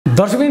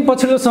दर्शकबिन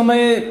पछिल्लो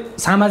समय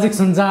सामाजिक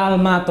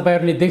सञ्जालमा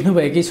तपाईहरुले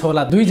देख्नुभएकै छ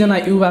होला, दुईजना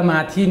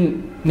युवामाथि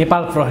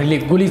नेपाल प्रहरीले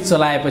गोली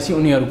चलाएपछि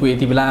उनीहरुको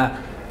यति बेला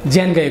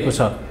ज्यान गएको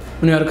छ।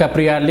 उनीहरुका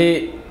परिवारले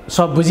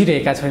सब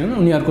बुझिरहेका छैनन्।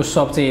 उनीहरुको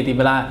शव चाहिँ यति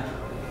बेला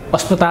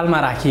अस्पतालमा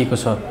राखिएको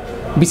छ।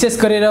 विशेष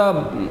गरेर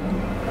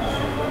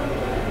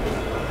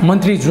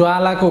मन्त्री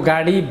ज्वालाको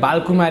गाडी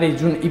बालकुमारी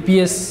जुन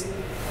इपीएस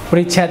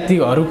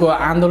परीक्षार्थीहरुको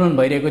आन्दोलन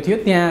भइरहेको थियो,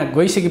 त्यहाँ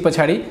गइसके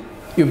पछाडी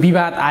यो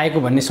विवाद आएको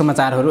भन्ने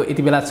समाचारहरू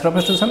यति बेला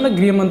छरप्रष्ट छन् र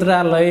गृह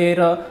मन्त्रालय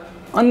र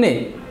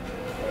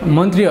अन्य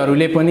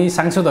मन्त्रीहरूले पनि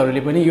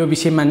सांसदहरूले पनि यो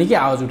विषयमा निकै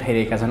आवाज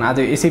उठाइरहेका छन्।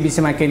 आज यसै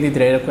विषयमा केन्द्रित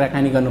रहेर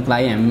कुराकानी गर्नको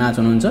लागि हामी माझ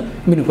हुनुहुन्छ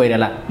बिनु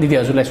कोइराला दिदी,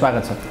 हजुरलाई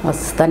स्वागत छ।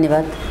 हस्,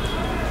 धन्यवाद।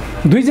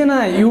 दुईजना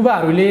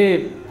युवाहरूले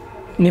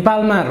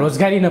नेपालमा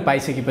रोजगारी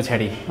नपाइसके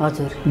पछाडी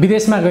हजुर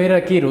विदेशमा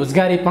गएर के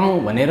रोजगारी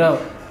पाऊँ भनेर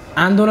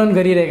आन्दोलन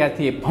गरिरहेका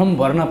थिए, फर्म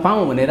भर्न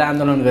पाऊँ भनेर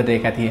आन्दोलन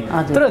गरिरहेका थिए।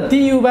 तर ती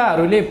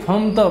युवाहरूले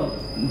फर्म त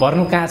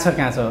भर्नु कहाँ छ,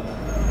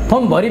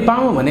 फर्म भरि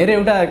पाऊँ भनेर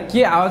एउटा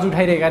के आवाज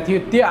उठाइरहेका थियो,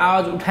 त्यो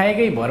आवाज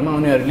उठाएकै भरमा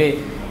उनीहरूले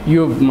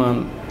यो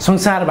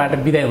संसारबाट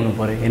बिदाय हुनु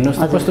पर्यो। हेर्नुहोस्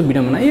त कस्तो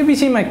विडम्बना। यो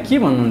विषयमा के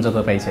भन्नुहुन्छ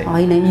तपाईँ चाहिँ?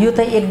 होइन, यो त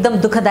एकदम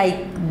दुःखदायी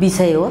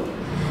विषय हो।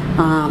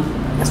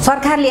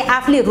 सरकारले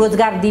आफूले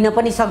रोजगार दिन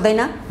पनि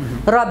सक्दैन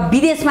र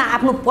विदेशमा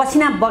आफ्नो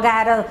पसिना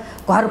बगाएर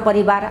घर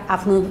परिवार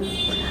आफ्नो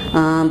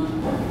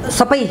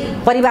सबै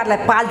परिवारलाई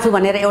पाल्छु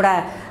भनेर एउटा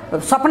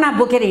सपना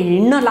बोकेर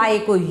हिँड्न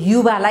लागेको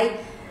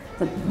युवालाई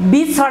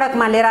बीच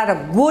सडकमा लिएर आएर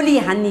गोली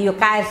हान्ने यो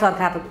कायर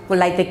सरकारको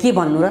लागि त के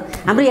भन्नु र?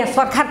 हाम्रो यहाँ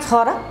सरकार छ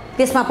र?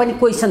 त्यसमा पनि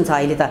क्वेसन छ।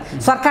 अहिले त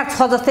सरकार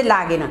छ जस्तै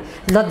लागेन।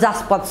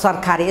 लज्जास्पद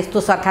सरकार, यस्तो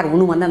सरकार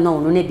हुनुभन्दा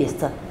नहुनु नै बेस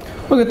छ।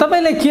 ओके,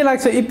 तपाईलाई के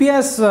लाग्छ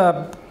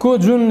इपिएसको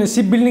जुन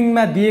सिप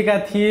बिल्डिङमा दिएका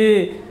थिए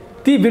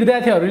ती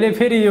विद्यार्थीहरूले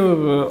फेरि यो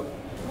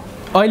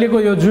अहिलेको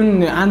यो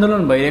जुन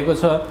आन्दोलन भइरहेको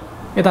छ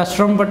यता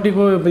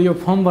श्रमपट्टिको यो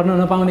फर्म भर्न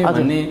नपाउने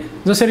भन्ने,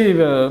 जसरी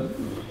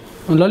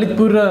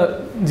ललितपुर र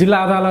जिल्ला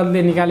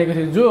अदालतले निकालेको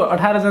थियो, जो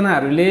 18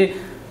 जनाहरूले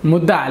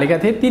मुद्दा हालेका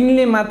थिए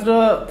तिनले मात्र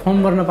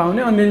फर्म भर्न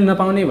पाउने, अन्यले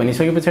नपाउने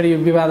भनिसके पछाडि यो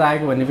विवाद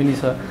आएको भन्ने पनि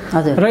छ।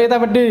 र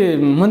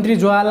यतापट्टि मन्त्री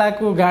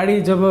ज्वालाको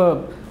गाडी जब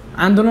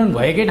आन्दोलन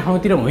भएकै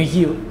ठाउँतिर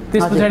हुइकियो,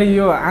 त्यस पछाडि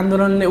यो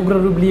आन्दोलनले उग्र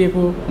रूप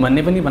लिएको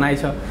भन्ने पनि भनाइ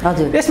छ।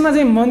 यसमा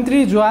चाहिँ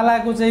मन्त्री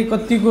ज्वालाको चाहिँ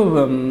कतिको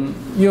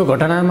यो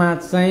घटनामा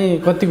चाहिँ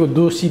कतिको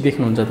दोषी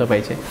देख्नुहुन्छ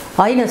तपाईँ चाहिँ?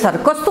 होइन सर,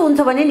 कस्तो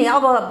हुन्छ भने नि,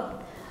 अब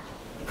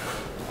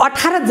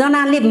 18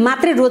 जनाले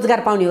मात्रै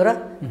रोजगार पाउने हो र?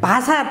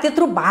 भाषा,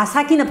 त्यत्रो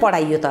भाषा किन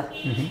पढाइयो त?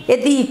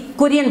 यदि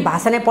कोरियन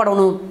भाषा नै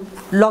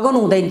पढाउनु लगाउनु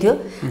हुँदैन थियो।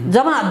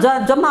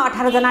 जम्मा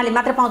 18 जनाले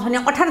मात्रै पाउँछ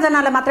भने 18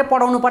 जनालाई मात्रै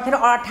पढाउनु पर्थ्यो र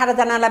 18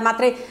 जनालाई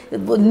मात्रै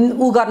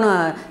उ गर्न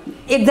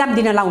एक्जाम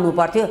दिन लाउनु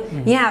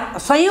पर्थ्यो।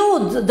 यहाँ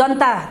सयौं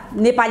जनता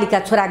नेपालीका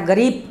छोरा,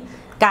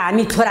 गरिबका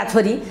हामी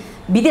छोराछोरी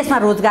विदेशमा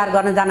रोजगार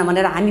गर्न जान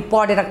भनेर हामी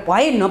पढेर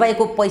भए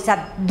नभएको पैसा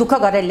दुःख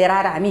गरेर लिएर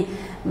आएर हामी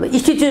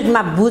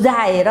इन्स्टिट्युटमा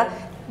बुझाएर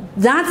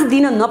जाँच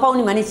दिन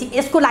नपाउने भनेपछि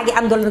यसको लागि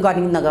आन्दोलन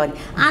गर्ने नगर्ने।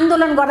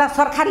 आन्दोलन गर्दा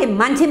सरकारले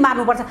मान्छे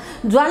मार्नुपर्छ।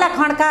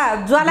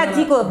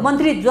 ज्वालाजीको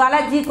मन्त्री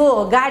ज्वालाजीको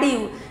गाडी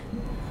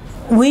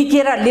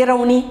हुइकेर लिएर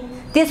आउने,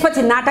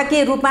 त्यसपछि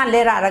नाटकीय रूपमा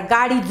लिएर आएर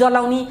गाडी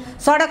जलाउने,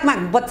 सडकमा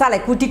बच्चालाई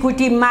कुटी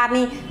कुटी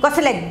मार्ने,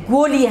 कसैलाई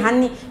गोली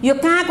हान्ने, यो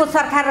कहाँको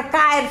सरकार र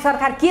कायर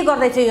सरकार के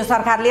गर्दैछ यो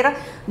सरकारले? र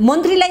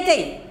मन्त्रीलाई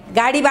चाहिँ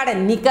गाडीबाट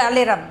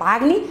निकालेर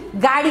भाग्ने,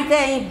 गाडी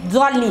चाहिँ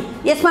जल्ने,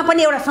 यसमा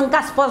पनि एउटा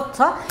शङ्कास्पद छ।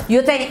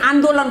 यो चाहिँ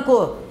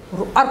आन्दोलनको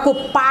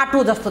अर्को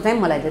पाटो जस्तो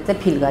चाहिँ मलाई चाहिँ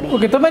फिल गरेँ।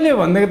 ओके, तपाईँले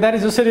भन्दाखेरि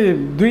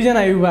जसरी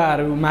दुईजना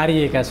युवाहरू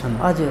मारिएका छन्,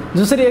 हजुर,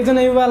 जसरी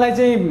एकजना युवालाई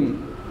चाहिँ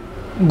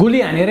गोली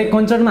हानेरै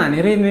कञ्चरमा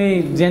हानेरै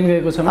नै ज्यान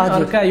गएको छ,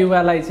 अर्का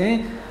युवालाई चाहिँ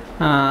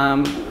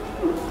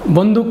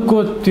बन्दुकको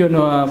त्यो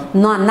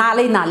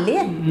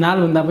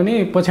नालभन्दा पनि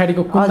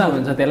पछाडिको कुन्दा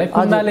भन्छ त्यसलाई,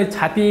 कुन्दाले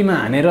छातीमा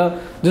हानेर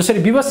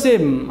जसरी विवश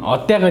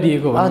हत्या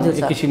गरिएको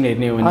एक किसिमले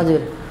हेर्ने हो भने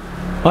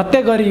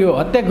हत्या गरियो।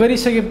 हत्या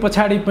गरिसके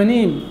पछाडि पनि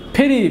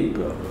फेरि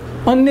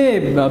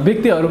अन्य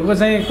व्यक्तिहरूको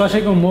चाहिँ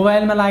कसैको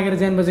मोबाइलमा लागेर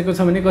ज्यान बचेको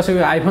छ भने,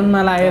 कसैको आइफोनमा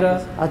लागेर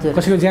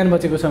कसैको ज्यान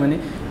बचेको छ भने,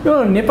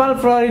 यो नेपाल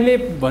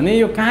प्रहरीले भने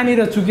यो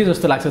कहाँनिर चुके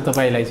जस्तो लाग्छ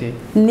तपाईँलाई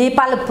चाहिँ?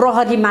 नेपाल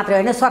प्रहरी मात्रै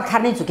होइन, सरकार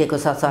नै चुकेको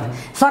छ सर।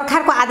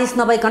 सरकारको आदेश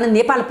नभइकन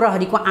नेपाल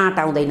प्रहरीको आँट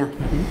आउँदैन।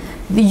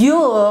 यो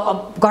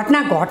घटना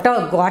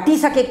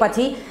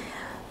घटिसकेपछि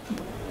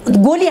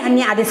गोली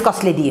हान्ने आदेश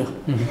कसले दियो?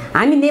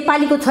 हामी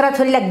नेपालीको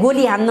छोराछोरीलाई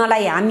गोली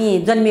हान्नलाई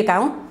हामी जन्मेका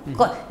हौँ,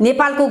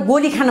 नेपालको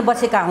गोली खान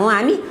बसेका हौँ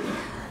हामी।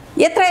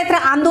 यत्र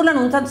आन्दोलन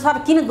हुन्छन् सर,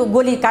 किन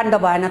गोली काण्ड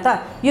भएन त?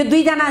 यो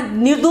दुईजना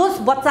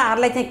निर्दोष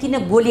बच्चाहरूलाई चाहिँ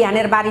किन गोली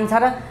हानेर मारिन्छ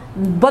र?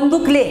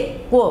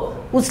 बन्दुकले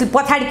उसले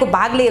पछाडिको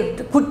भागले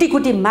कुटी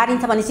कुटी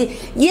मारिन्छ भनेपछि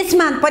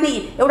यसमा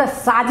पनि एउटा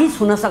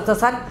साजिस हुनसक्छ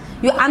सर।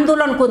 यो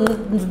आन्दोलनको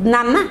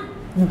नाममा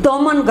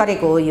दमन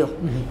गरेको हो।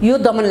 यो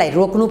दमनलाई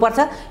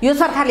रोक्नुपर्छ। यो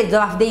सरकारले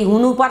जवाफदेही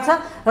हुनुपर्छ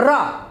र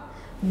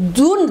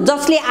जुन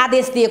जसले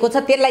आदेश दिएको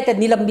छ त्यसलाई त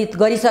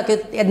निलम्बित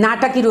गरिसक्यो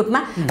नाटकीय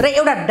रूपमा, र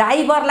एउटा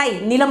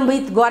ड्राइभरलाई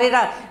निलम्बित गरेर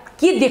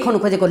के देखाउनु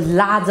खोजेको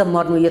लाज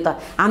मर्नु यो त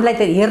हामीलाई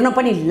त हेर्न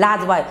पनि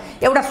लाज भयो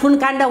एउटा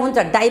सुनकाण्ड हुन्छ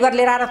ड्राइभर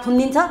लिएर आएर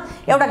थुनिदिन्छ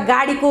एउटा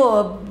गाडीको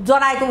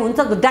जराएको हुन्छ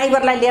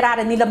ड्राइभरलाई लिएर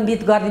आएर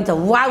निलम्बित गरिदिन्छ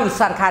वाउ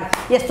सरकार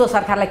यस्तो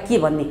सरकारलाई के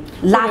भन्ने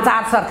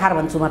लाचार सरकार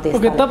भन्छु म त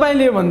ओके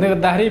तपाईले भन्दै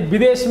गर्दाखेरि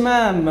विदेशमा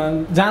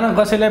जान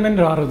कसैलाई पनि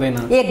रहर हुँदैन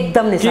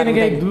एकदम नै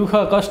किनकि दुःख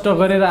कष्ट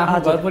गरेर आफ्नो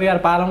घर परिवार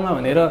पालौँ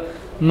भनेर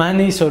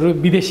मानिसहरू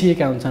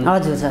विदेशिएका हुन्छन्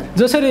हजुर सर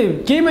जसरी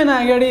केही महिना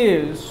अगाडि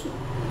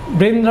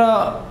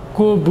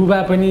वीरेन्द्रको बुबा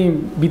पनि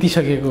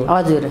बितिसकेको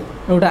हजुर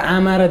एउटा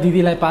आमा र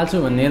दिदीलाई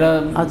पाल्छु भनेर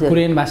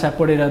कोरियन भाषा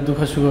पढेर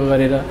दुःख सुख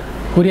गरेर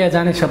कोरिया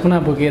जाने सपना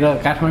बोकेर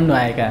काठमाडौँ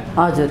आएका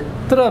हजुर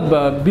तर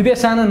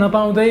विदेश जान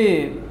नपाउँदै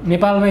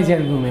नेपालमै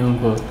ज्यान गुमे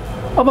उनको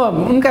अब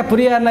उनका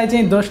परिवारलाई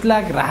चाहिँ 10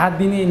 लाख राहत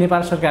दिने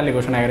नेपाल सरकारले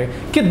घोषणा गर्यो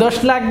के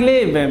 10 लाखले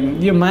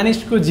यो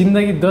मानिसको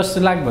जिन्दगी 10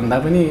 लाख भन्दा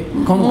पनि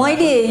कम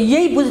मैले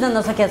यही बुझ्न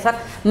नसके सर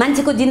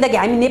मान्छेको जिन्दगी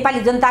हामी नेपाली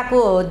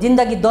जनताको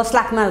जिन्दगी 10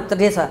 लाखमा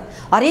रहेछ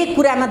हरेक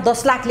कुरामा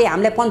 10 लाखले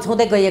हामीलाई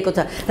पन्छाउँदै गएको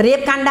छ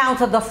रेप काण्ड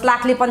आउँछ 10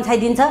 लाखले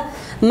पन्छाइदिन्छ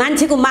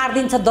मान्छेको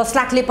मारिदिन्छ 10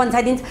 लाखले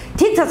पन्छाइदिन्छ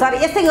ठिक छ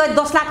सर यस्तै गरी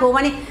 10 लाख हो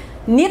भने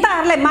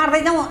नेताहरूलाई मार्दै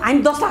जाउँ हामी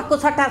 10 लाखको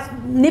सट्टा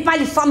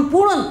नेपाली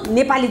सम्पूर्ण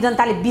नेपाली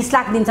जनताले 20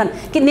 लाख दिन्छन्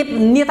कि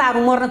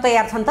नेताहरू मर्न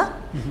तयार छन् त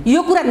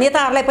यो कुरा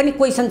नेताहरूलाई पनि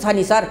क्वेसन छ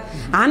नि सर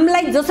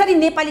हामीलाई जसरी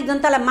नेपाली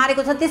जनतालाई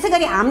मारेको छ त्यसै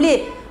गरी हामीले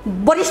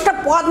वरिष्ठ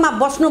पदमा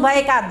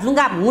बस्नुभएका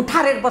जुङ्गा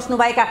मुठारेर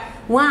बस्नुभएका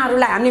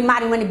उहाँहरूलाई हामीले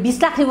मार्यौँ भने 20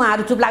 लाखले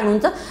उहाँहरू चुप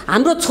लाग्नुहुन्छ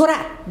हाम्रो छोरा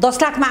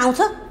 10 लाखमा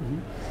आउँछ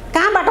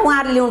कहाँबाट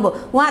उहाँहरूले ल्याउनु भयो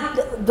उहाँ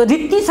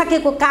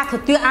रित्तिसकेको काख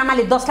त्यो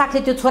आमाले 10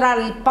 लाखले त्यो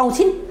छोराले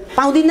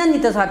पाउँदिनन् नि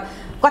त सर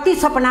कति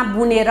सपना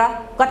बुनेर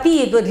कति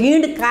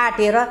ऋण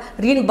काटेर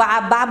ऋण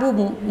बाबु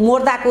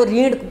मोर्दाको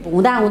ऋण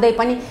हुँदै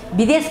पनि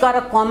विदेश गएर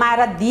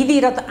कमाएर दिदी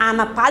र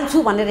आमा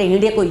पाल्छु भनेर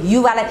हिँडेको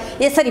युवालाई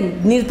यसरी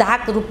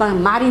निर्धारक रूपमा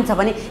मारिन्छ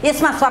भने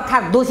यसमा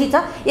सरकार दोषी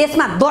छ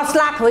यसमा 10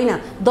 लाख होइन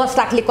 10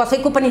 लाखले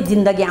कसैको पनि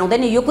जिन्दगी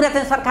आउँदैन यो कुरा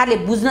चाहिँ सरकारले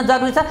बुझ्न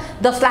जरुरी छ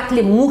 10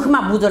 लाखले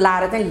मुखमा बुझो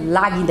लाएर चाहिँ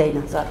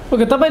लागिँदैन सर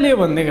ओके तपाईले यो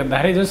भन्दै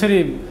गर्दाखेरि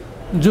जसरी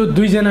जो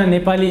 2 जना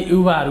नेपाली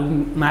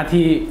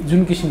युवाहरूमाथि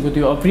जुन किसिमको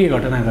त्यो अप्रिय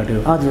घटना घट्यो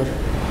हजुर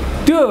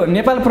त्यो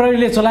नेपाल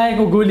प्रहरीले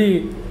चलाएको गोली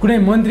कुनै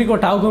मन्त्रीको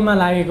टाउकोमा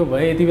लागेको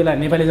भए यति बेला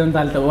नेपाली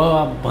जनताले त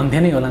वाह भन्थे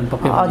नै होला नि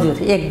पक्कै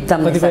हजुर एकदम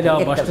कतिपयले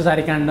अब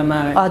भ्रष्टाचारी काण्डमा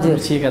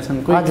घुसिएका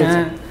छन् कोही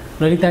कहाँ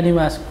ललिता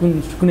निवास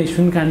कुनै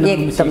सुनकाण्डमा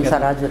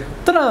घुसिएका छन्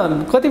तर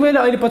कतिपयले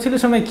अहिले पछिल्लो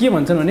समय के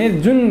भन्छन् भने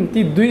जुन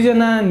ती 2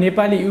 जना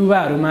नेपाली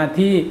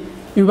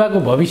युवाको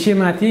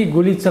भविष्यमाथि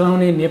गोली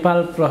चलाउने नेपाल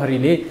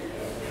प्रहरीले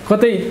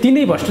कतै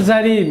तिनै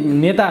भ्रष्टाचारी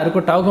नेताहरूको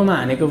टाउकोमा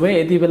हानेको भए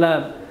यति बेला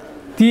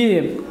ती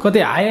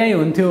कतै हाई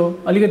हुन्थ्यो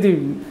अलिकति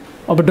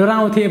अब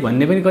डराउँथे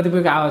भन्ने पनि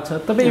कतिपयको आवाज छ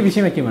तपाईँ यो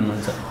विषयमा के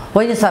भन्नुहुन्छ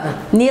होइन सर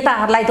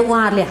नेताहरूलाई त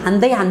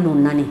उहाँहरूले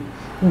हान्नुहुन्न नि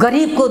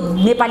गरिबको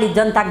नेपाली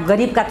जनता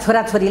गरिबका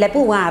छोराछोरीलाई पो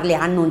उहाँहरूले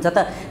हान्नुहुन्छ त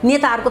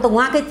नेताहरूको त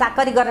उहाँकै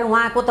चाकरी गरेर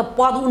उहाँको त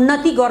पद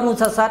उन्नति गर्नु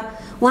छ सर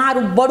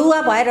उहाँहरू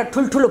बढुवा भएर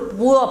ठुल्ठुलो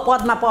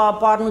पदमा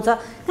पर्नु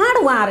छ कहाँ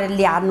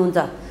उहाँहरूले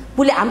हान्नुहुन्छ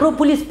हाम्रो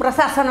पुलिस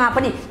प्रशासनमा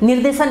पनि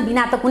निर्देशन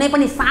बिना त कुनै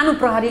पनि सानो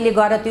प्रहरीले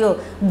गएर त्यो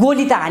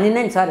गोली त हानेन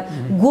नि सर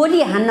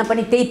गोली हान्न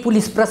पनि त्यही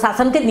पुलिस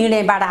प्रशासनकै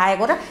निर्णयबाट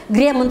आएको र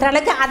गृह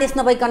मन्त्रालयकै आदेश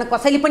नभइकन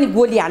कसैले पनि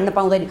गोली हान्न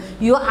पाउँदैन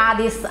यो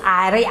आदेश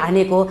आएरै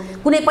हानेको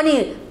कुनै पनि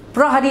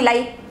प्रहरीलाई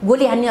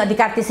गोली हान्ने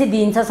अधिकार त्यसै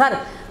दिइन्छ सर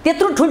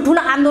त्यत्रो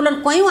ठुल्ठुलो आन्दोलन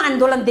कयौँ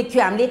आन्दोलन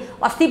देख्यो हामीले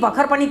अस्ति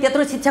भर्खर पनि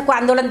त्यत्रो शिक्षकको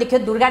आन्दोलन देख्यो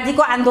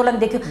दुर्गाजीको आन्दोलन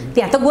देख्यो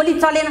त्यहाँ त गोली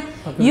चलेन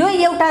यो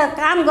एउटा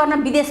काम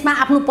गर्न विदेशमा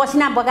आफ्नो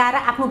पसिना बगाएर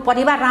आफ्नो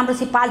परिवार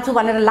राम्रोसी पाल्छु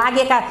भनेर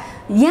लागेका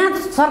यहाँ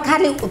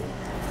सरकारले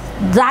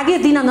जागिर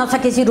दिन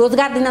नसकेपछि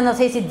रोजगार दिन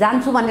नसकेपछि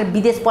जान्छु भनेर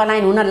विदेश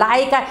पलायन हुन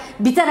लागेका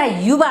बिचरा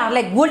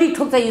युवाहरूलाई गोली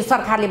ठोक्छ यो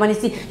सरकारले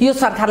भनेपछि यो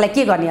सरकारलाई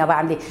के गर्ने अब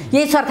हामीले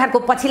यही सरकारको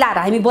पछि लाएर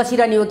हामी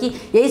बसिरहने हो कि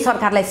यही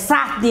सरकारलाई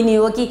साथ दिने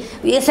हो कि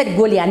यसरी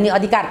गोली हान्ने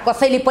अधिकार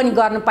कसैले पनि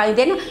गर्न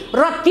पाइँदैन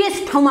र त्यस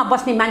ठाउँमा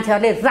बस्ने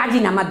मान्छेहरूले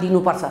राजीनामा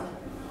दिनुपर्छ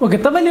ओके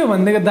तपाईँले यो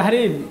भन्दै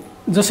गर्दाखेरि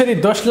जसरी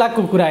 10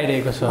 लाखको कुरा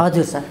आइरहेको छ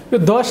हजुर सर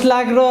यो 10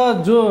 लाख र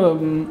जो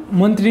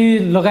मन्त्री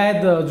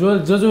लगायत जो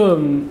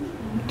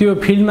त्यो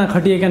फिल्डमा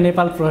खटिएका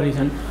नेपाल प्रहरी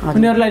छन्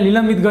उनीहरूलाई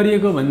निलम्बित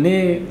गरिएको भन्ने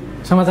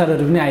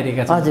समाचारहरू पनि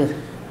आइरहेका छन् हजुर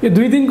यो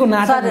 2 दिनको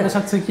नाटक हुन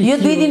सक्छ कि यो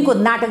 2 दिनको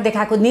नाटक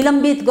देखाएको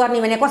निलम्बित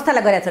गर्ने भने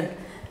कस्तालाई गरेका छन्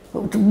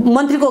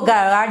मन्त्रीको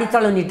गाडी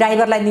चलाउने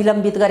ड्राइभरलाई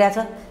निलम्बित गरेका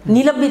छ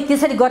निलम्बित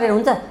त्यसरी गरेर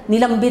हुन्छ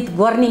निलम्बित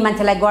गर्ने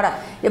मान्छेलाई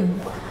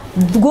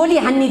गोली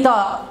हान्ने त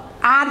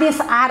आदेश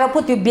आएर पो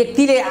त्यो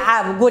व्यक्तिले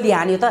गोली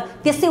हान्यो त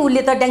त्यसै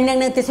उसले त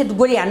ड्याङ त्यसै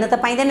गोली हान्न त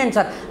पाइँदैन नि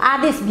सर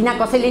आदेश बिना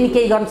कसैले नि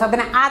केही गर्न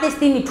सक्दैन आदेश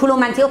दिने ठुलो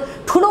मान्छे हो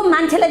ठुलो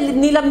मान्छेलाई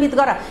निलम्बित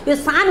गर यो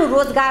सानो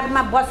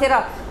रोजगारमा बसेर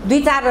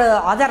 2-4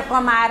 हजार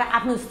कमाएर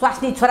आफ्नो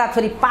स्वास्नी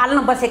छोराछोरी पाल्न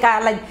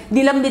बसेकालाई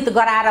निलम्बित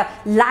गराएर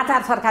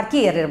लाचार सरकार के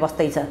हेरेर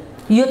बस्दैछ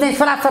यो चाहिँ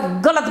सरासर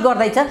गलत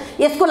गर्दैछ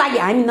यसको लागि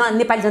हामी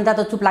नेपाली जनता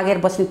त चुप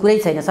लागेर बस्ने कुरै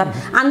छैन सर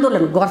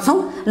आन्दोलन गर्छौँ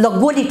ल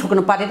गोली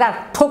ठोक्नु परेर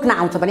ठोक्न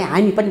आउँछ भने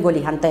हामी पनि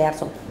गोली खान तयार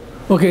छौँ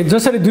ओके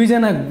जसरी 2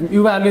 जना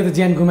युवाहरूले त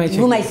ज्यान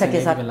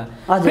गुमाइसके सर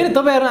फेरि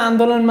तपाईहरु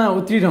आन्दोलनमा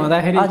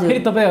उत्रिरहँदाखेरि फेरि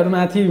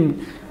तपाईहरुमाथि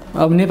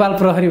अब नेपाल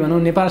प्रहरी भनौँ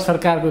नेपाल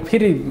सरकारको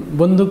फेरि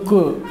बन्दुकको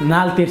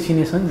नाल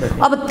तेर्सिने छ नि त।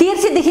 अब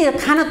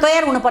तेर्सेदेखि खान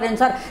तयार हुनु पर्यो नि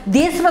सर।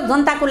 देश र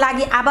जनताको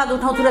लागि आवाज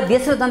उठाउँछु र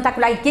देश र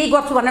जनताको लागि केही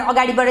गर्छु भनेर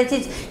अगाडि बढेपछि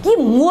कि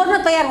मर्न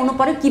तयार हुनु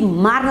पर्यो कि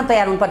मार्न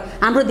तयार हुनु पर्यो।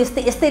 हाम्रो देश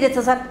त यस्तै रहेछ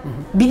सर।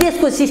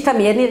 विदेशको सिस्टम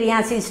हेर्ने र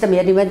यहाँ सिस्टम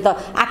हेर्ने भने त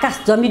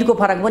आकाश जमिनको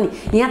फरक हो नि।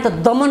 यहाँ त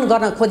दमन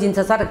गर्न खोजिन्छ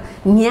सर,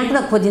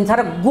 न्याक्न खोजिन्छ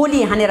र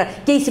गोली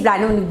हानेर केही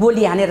सिप्लाएन भने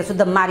गोली हानेर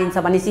शुद्ध मारिन्छ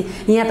भनेपछि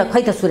यहाँ त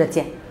खै त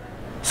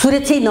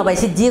सुरक्षै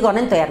नभएपछि जे गर्न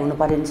नि तयार हुनु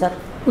पर्यो नि सर।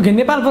 ओके,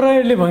 नेपाल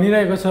प्रहरीले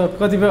भनिरहेको छ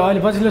कतिपय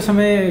अहिले पछिल्लो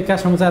समयका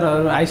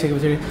समाचारहरू आइसके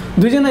पछाडि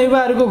 2 जना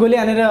युवाहरूको गोली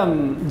हानेर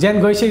ज्यान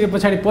गइसके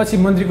पछाडि पछि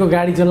मन्त्रीको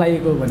गाडी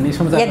जलाइएको भन्ने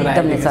समाचार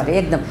एकदम नै सर,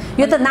 एकदम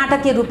यो त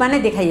नाटकीय रूपमा नै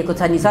देखाइएको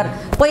छ नि सर।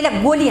 पहिला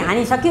गोली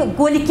हानिसक्यो,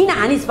 गोली किन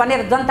हानिस्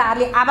भनेर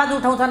जनताहरूले आवाज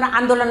उठाउँछन् र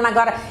आन्दोलनमा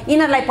गएर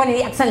यिनीहरूलाई पनि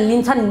एक्सन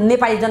लिन्छन्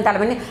नेपाली जनताले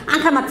भने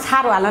आँखामा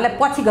छारो हाल्नलाई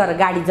पछि गएर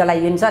गाडी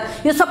जलाइयो नि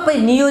सर। यो सबै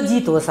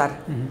नियोजित हो सर।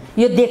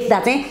 यो देख्दा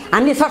चाहिँ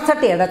हामीले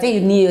सरसर्ती हेर्दा चाहिँ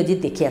यो नियोजित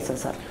देखिएको छ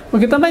सर।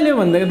 ओके, तपाईँले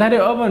भन्दाखेरि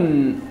अब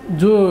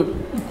जो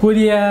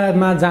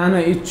कोरियामा जान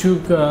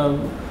इच्छुक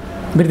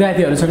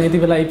विद्यार्थीहरू छन् यति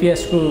बेला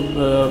इपिएसको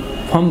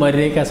फर्म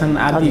भरिरहेका छन्,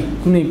 आदि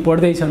कुनै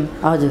पढ्दैछन्,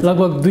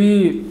 लगभग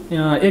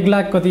 1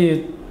 लाख कति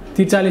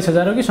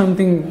 43,000 हो कि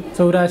समथिङ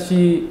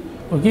 84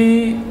 हो कि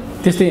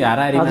त्यस्तै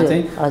हाराहारीमा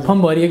चाहिँ फर्म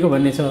भरिएको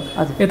भन्ने छ।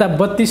 यता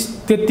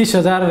 32-33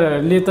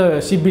 हजारले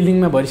त सिप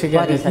बिल्डिङमा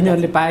भरिसकेका थिए,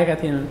 तिनीहरूले पाएका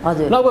थिएनन्।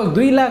 लगभग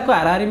 2 लाखको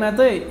हाराहारीमा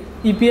त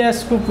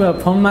इपिएसको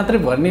फर्म मात्रै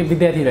भर्ने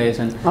विद्यार्थी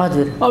रहेछन्।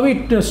 हजुर, अब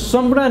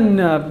सम्पूर्ण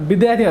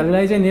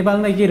विद्यार्थीहरूलाई चाहिँ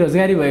नेपालमा के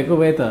रोजगारी भएको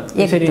भए त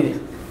यसरी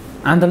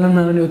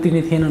आन्दोलनमा पनि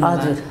उत्रिने थिएनन्।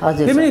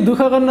 त्यही पनि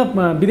दुःख गर्न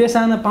विदेश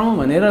जान पाऊँ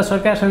भनेर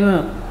सरकारसँग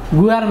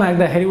गुहार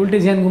माग्दाखेरि उल्टै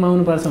ज्यान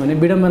गुमाउनु पर्छ भने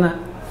विडम्बना,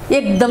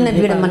 एकदम नै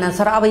विडम्बना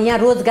सर। अब यहाँ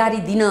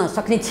रोजगारी दिन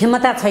सक्ने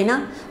क्षमता छैन।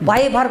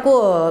 भयभरको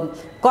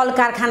कल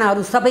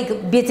कारखानाहरू सबै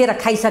बेचेर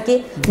खाइसके।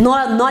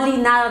 नली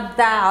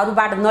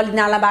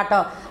नालाबाट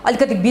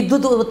अलिकति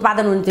विद्युत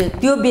उत्पादन हुन्थ्यो,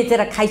 त्यो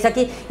बेचेर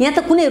खाइसके। यहाँ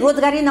त कुनै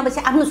रोजगारी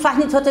नभएपछि आफ्नो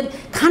स्वास्नी छोरी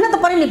खान त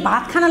पर्यो नि।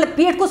 भात खानलाई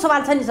पेटको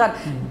सवाल छ नि सर।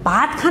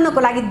 भात खानको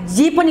लागि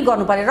जे पनि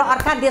गर्नु पर्यो र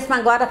अर्का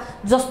देशमा गएर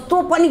जस्तो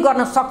पनि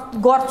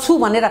गर्छु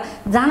भनेर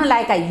जान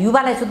लागेका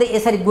युवालाई सुधै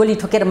यसरी गोली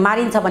ठोकेर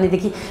मारिन्छ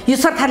भनेदेखि यो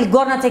सरकारले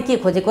गर्न चाहिँ के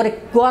खोजेको रे?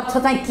 गर्छ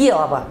चाहिँ के हो?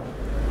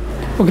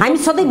 अब हामी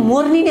सधैँ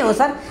मर्ने नै हो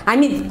सर।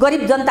 हामी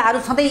गरिब जनताहरू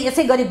सधैँ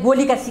यसै गरी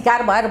गोलीका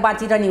शिकार भएर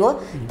बाँचिरहने हो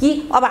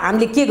कि अब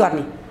हामीले के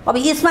गर्ने? अब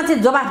यसमा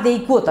चाहिँ जवाफदेही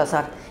को त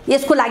सर?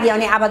 यसको लागि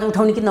अनि आवाज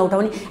उठाउने कि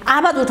नउठाउने?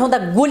 आवाज उठाउँदा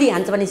गोली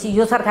हान्छ भनेपछि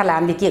यो सरकारलाई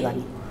हामीले के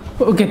गर्ने?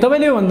 ओके,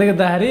 तपाईँले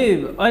भन्दाखेरि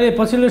अहिले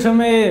पछिल्लो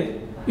समय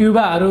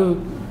युवाहरू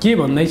के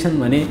भन्दैछन्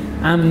भने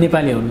आम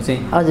नेपालीहरू चाहिँ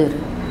हजुर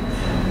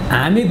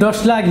हामी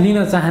 10 लाख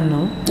लिन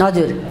चाहन्नौँ,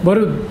 हजुर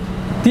बरु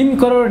 3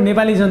 करोड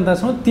नेपाली जनता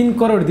छौँ, 3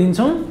 करोड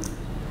दिन्छौँ,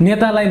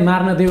 नेतालाई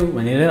मार्न देऊ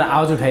भनेर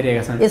आवाज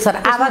उठाइरहेका छन्। ए सर,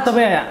 आवाज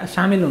तपाईँ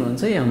सामेल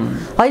हुनुहुन्छ या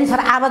होइन सर?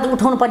 आवाज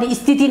उठाउनु पर्ने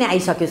स्थिति नै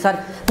आइसक्यो सर।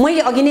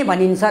 मैले अघि नै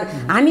भने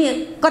सर, हामी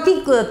कति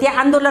त्यहाँ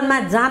आन्दोलनमा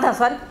जाँदा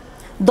सर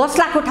 10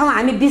 लाखको ठाउँ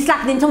हामी 20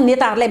 लाख दिन्छौँ,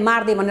 नेताहरूलाई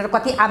मार्दे भनेर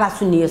कति आवाज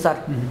सुनियो सर।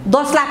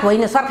 10 लाख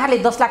होइन, सरकारले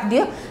 10 लाख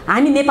दियो,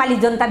 हामी नेपाली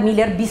जनता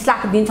मिलेर 20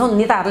 लाख दिन्छौँ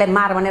नेताहरूलाई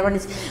मार भनेर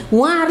भनेपछि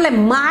उहाँहरूलाई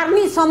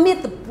मार्ने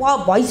समेत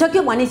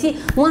भइसक्यो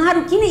भनेपछि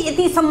उहाँहरू किन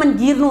यतिसम्म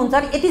गिर्नुहुन्छ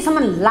र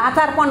यतिसम्म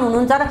लाचारपन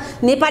हुनुहुन्छ र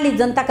नेपाली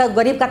जनताका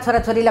गरिबका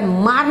छोराछोरीलाई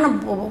मार्न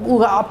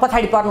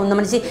पछाडि पर्नुहुन्न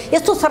भनेपछि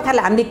यस्तो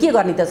सरकारले हामीले के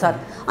गर्ने त सर?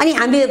 अनि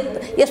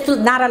हामीले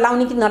यस्तो नारा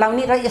लाउने कि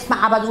नलाउने र यसमा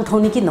आवाज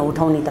उठाउने कि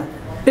नउठाउने त?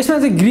 यसमा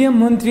चाहिँ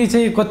गृहमन्त्री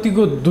चाहिँ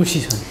कतिको दोषी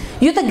छन्?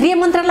 यो त गृह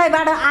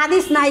मन्त्रालयबाट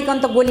आदेश नआइकन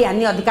त गोली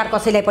हान्ने अधिकार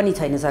कसैलाई पनि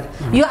छैन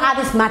सर। यो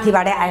आदेश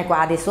माथिबाट आएको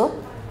आदेश हो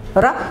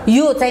र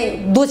यो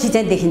चाहिँ दोषी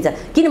चाहिँ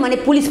देखिन्छ।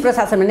 किनभने पुलिस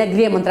प्रशासन भने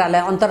गृह मन्त्रालय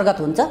अन्तर्गत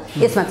हुन्छ,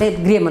 यसमा चाहिँ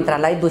गृह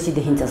मन्त्रालय दोषी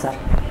देखिन्छ सर।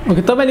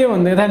 ओके, तपाईँले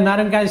भन्दाखेरि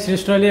नारायण काजी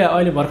श्रेष्ठले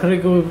अहिले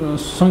भर्खरैको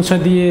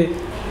संसदीय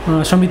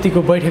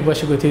समितिको बैठक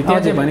बसेको थियो,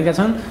 त्यहाँ चाहिँ भनेका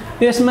छन्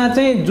यसमा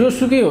चाहिँ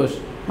जोसुकै होस्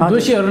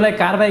दोषीहरूलाई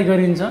कारबाही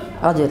गरिन्छ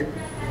हजुर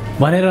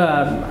भनेर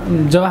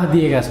जवाफ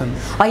दिएका छन्।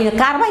 होइन,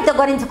 कारबाही त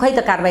गरिन्छ, खै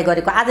त कारबाही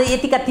गरेको? आज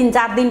यतिका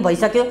 3-4 दिन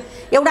भइसक्यो।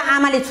 एउटा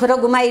आमाले छोरा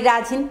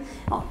गुमाइरहेछिन्,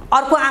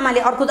 अर्को आमाले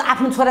अर्को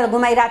आफ्नो छोरा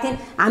गुमाइरहेको थिइन्।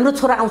 हाम्रो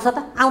छोरा आउँछ त?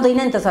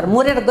 आउँदैन नि त सर,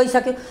 मरेर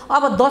गइसक्यो।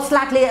 अब 10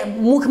 लाखले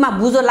मुखमा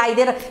बुझो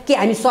लगाइदिएर के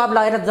हामी सब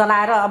लगेर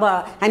जलाएर अब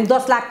हामी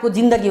 10 लाखको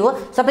जिन्दगी हो,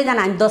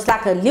 सबैजना हामी 10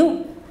 लाख लिउँ,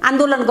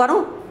 आन्दोलन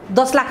गरौँ,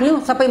 10 लाख लिउँ,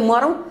 सबै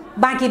मरौँ,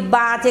 बाँकी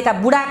बाँचेका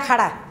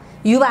बुढाखाडा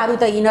युवाहरू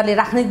त यिनीहरूले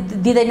राख्नै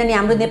दिँदैन नि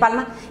हाम्रो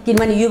नेपालमा।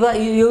 किनभने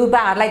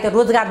युवाहरूलाई त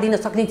रोजगार दिन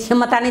सक्ने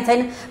क्षमता नै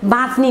छैन।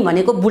 बाँच्ने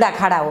भनेको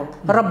बुढाखाडा हो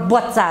र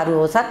बच्चाहरू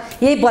हो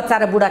सर। यही बच्चा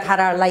र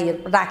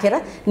बुढाखाडालाई राखेर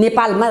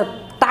नेपालमा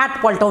टाट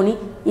पल्टाउने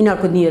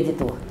यिनीहरूको नियोजित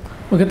हो।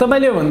 ओके,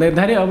 तपाईँले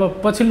भन्दाखेरि अब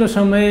पछिल्लो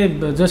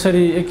समय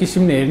जसरी एक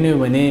किसिमले हेर्ने हो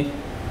भने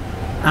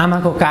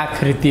आमाको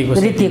काख रितिएको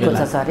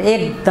छ सर।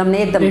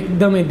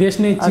 एकदमै देश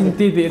नै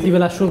चिन्तित यति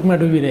बेला शोकमा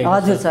डुबिरहेको।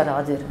 हजुर सर,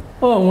 हजुर।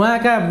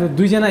 उहाँका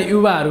दुईजना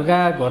युवाहरूका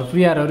घर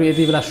परिवारहरू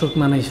यति बेला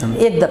शोकमा नै छन्।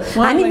 एकदम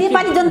हामी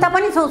नेपाली जनता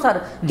पनि छौँ सर।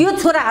 त्यो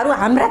छोराहरू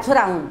हाम्रा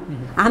छोरा हुन्,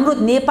 हाम्रो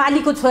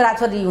नेपालीको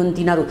छोराछोरी हुन्।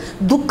 तिनीहरू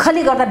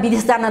दुःखले गर्दा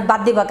विदेश जान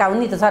बाध्य भएका हुन्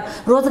नि त सर।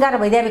 रोजगार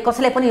भइदिए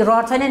कसैलाई पनि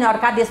रहर छैन नि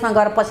अर्का देशमा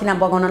गएर पसिना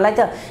बगाउनलाई।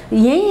 त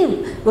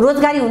यहीँ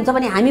रोजगारी हुन्छ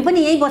भने हामी पनि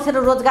यहीँ बसेर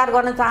रोजगार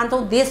गर्न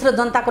चाहन्छौँ। देश र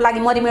जनताको लागि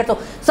मरिमेट्छौँ।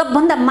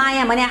 सबभन्दा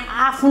माया भने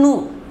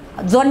आफ्नो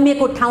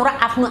जन्मिएको ठाउँ र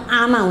आफ्नो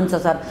आमा हुन्छ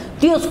सर।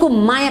 त्यसको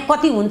माया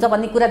कति हुन्छ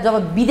भन्ने कुरा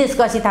जब विदेश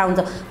गएपछि थाहा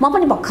हुन्छ। म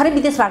पनि भर्खरै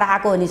विदेशबाट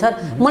आएको हो नि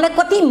सर। मलाई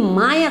कति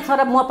माया छ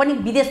र म पनि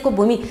विदेशको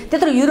भूमि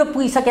त्यत्रो युरोप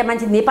पुगिसके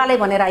मान्छे नेपालै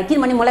भनेर आएँ,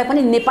 किनभने मलाई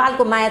पनि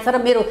नेपालको माया छ र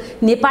मेरो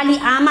नेपाली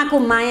आमाको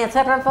माया छ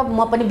र म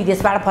पनि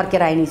विदेशबाट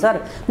फर्केर आएँ नि सर।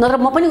 नत्र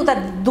म पनि उता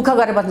दुःख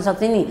गरेर बस्न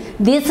सक्छु नि।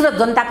 देश र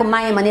जनताको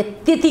माया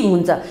भने त्यति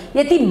हुन्छ।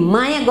 यति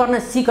माया गर्न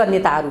सिक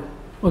नेताहरू।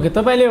 ओके,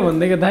 तपाईँले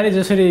भन्दै गर्दाखेरि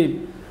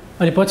जसरी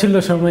अहिले पछिल्लो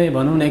समय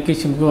भनौँ न एक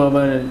किसिमको अब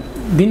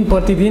दिन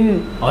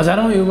प्रतिदिन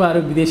हजारौँ युवाहरू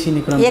विदेशी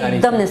निक्रम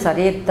एकदम नै सर,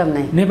 एकदम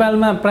नै।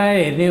 नेपालमा प्राय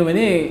हेर्ने हो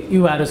भने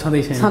युवाहरू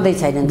छँदै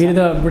छैनन्।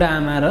 वृद्ध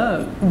बुढाआमा र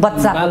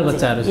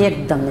बालबच्चाहरू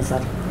एकदम नै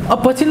सर। अब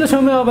पछिल्लो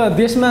समय अब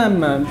देशमा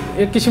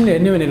एक किसिमले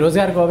हेर्ने हो भने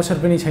रोजगारको अवसर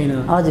पनि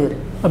छैन। हजुर।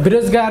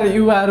 बेरोजगार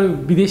युवाहरू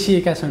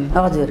विदेशिएका छन्।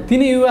 हजुर।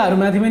 तिनी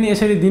युवाहरूमाथि पनि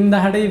यसरी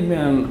दिनदहाडै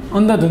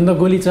अन्धधुन्द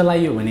गोली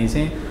चलाइयो भने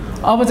चाहिँ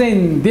अब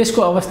चाहिँ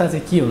देशको अवस्था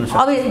चाहिँ के हुन सक्छ?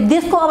 अब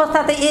देशको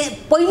अवस्था त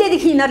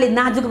पहिलेदेखि यिनीहरूले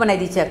नाजुक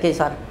बनाइदिइसके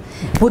सर।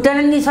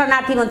 भुटानी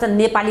शरणार्थी भन्छन्,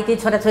 नेपालीकै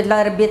छोराछोरी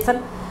लगेर बेच्छन्।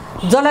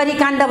 जलरी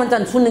काण्ड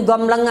भन्छन्, सुन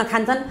गमलङ्ग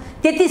खान्छन्।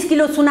 33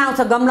 किलो सुन आउँछ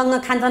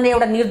गमलङ्ग खान्छन् र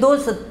एउटा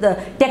निर्दोष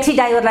ट्याक्सी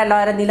ड्राइभरलाई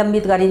लगेर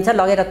निलम्बित गरिन्छ,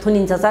 लगेर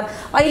थुनिन्छ सर।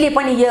 अहिले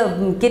पनि यो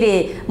के अरे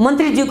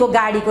मन्त्रीज्यूको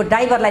गाडीको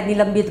ड्राइभरलाई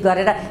निलम्बित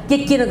गरेर के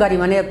किन गरी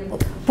भने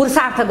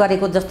पुरुषार्थ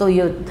गरेको जस्तो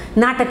यो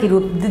नाटकी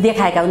रूप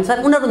देखाएका हुन्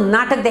सर। उनीहरू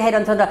नाटक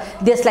देखाइरहन्छन् र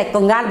देशलाई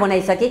कङ्गाल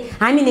बनाइसके।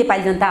 हामी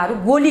नेपाली जनताहरू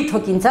गोली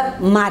ठोकिन्छ,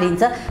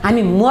 मारिन्छ,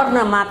 हामी मर्न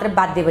मात्र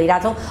बाध्य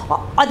भइरहेछौँ।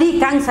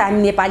 अधिकांश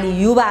हामी नेपाली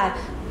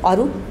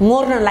युवाहरू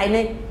मर्नलाई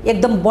नै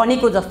एकदम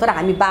बनेको जस्तो र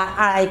हामी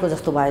आएको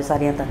जस्तो भयो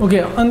सर यहाँ त। ओके,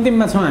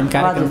 अन्तिममा छौँ हामी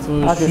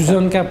कार्यक्रमको।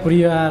 सुजनका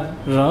परिवार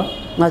र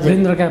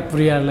वीरेन्द्रका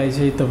परिवारलाई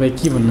चाहिँ तपाईँ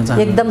के भन्न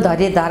चाहनुहुन्छ? एकदम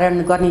धैर्य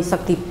धारण गर्ने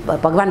शक्ति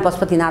भगवान्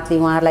पशुपतिनाथले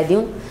उहाँहरूलाई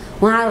दिउन्।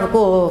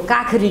 उहाँहरूको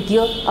काख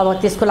रित्यो, अब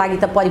त्यसको लागि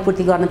त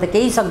परिपूर्ति गर्न त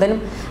केही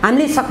सक्दैनौँ।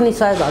 हामीले सक्ने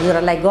सहयोग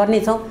हजुरहरूलाई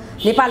गर्नेछौँ।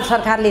 नेपाल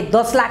सरकारले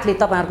 10 लाखले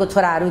तपाईँहरूको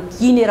छोराहरू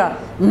किनेर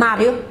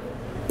मार्यो,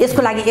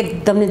 यसको लागि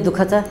एकदम नै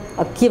दुःख छ।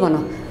 अब के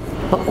भनौँ,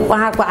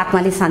 उहाँहरूको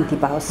आत्माले शान्ति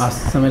पाओस्।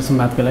 हस्, समय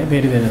सम्वादको लागि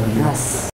धेरै धेरै धन्यवाद। हस्।